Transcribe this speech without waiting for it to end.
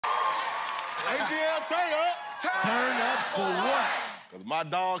ATL, turn up. Turn up for what? Because my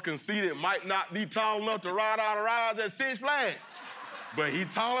dog Conceited might not be tall enough to ride out of rides at Six Flags, but he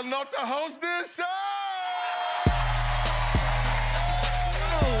tall enough to host this show.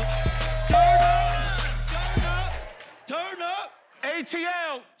 Turn up.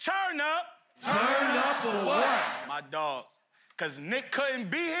 ATL, turn up. Turn up for what? My dog. Because Nick couldn't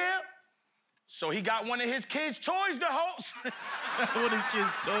be here, so he got one of his kids' toys to host. One of his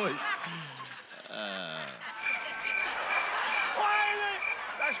kids' toys.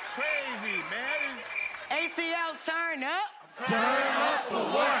 That's crazy, man. ATL, turn up. Turn up for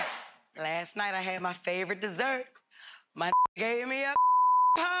what? Last night I had my favorite dessert. My gave me a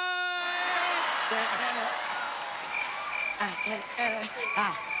pie.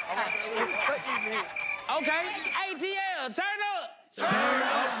 Okay, ATL, turn up. Turn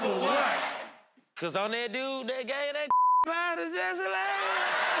up for what? Cause on that dude that gave that pie to Jesse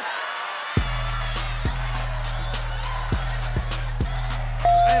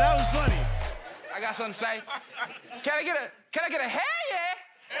Hey, that was funny. I got something to say. Can I get a hell yeah?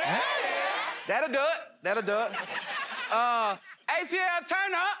 Hell yeah. That'll do it. ATL,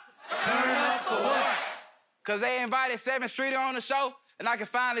 turn up. Turn up for what? Cause they invited Sevyn Streeter on the show, and I can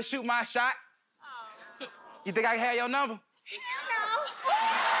finally shoot my shot. You think I can have your number? No.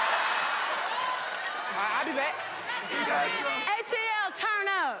 All right, I'll be back. ATL, turn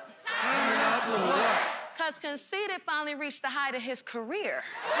up. Turn up for what? Cause Conceited finally reached the height of his career.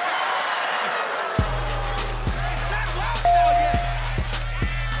 It's not WildNOut yet.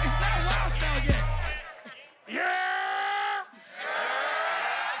 It's not WildNOut yet. Yeah!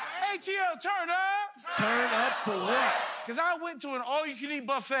 ATL, turn up. Turn up for what? Because I went to an all-you-can-eat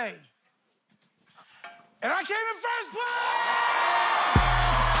buffet, and I came in first place!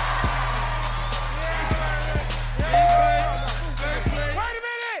 First place. Wait a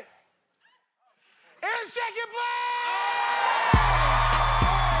minute! In second place!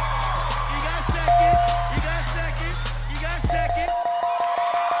 You got seconds. You got seconds.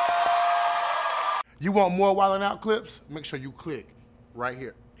 You want more WildNOut clips? Make sure you click right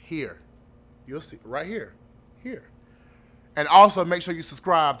here. Here. You'll see, right here. Here. And also make sure you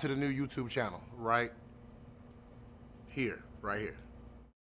subscribe to the new YouTube channel, right here, right here.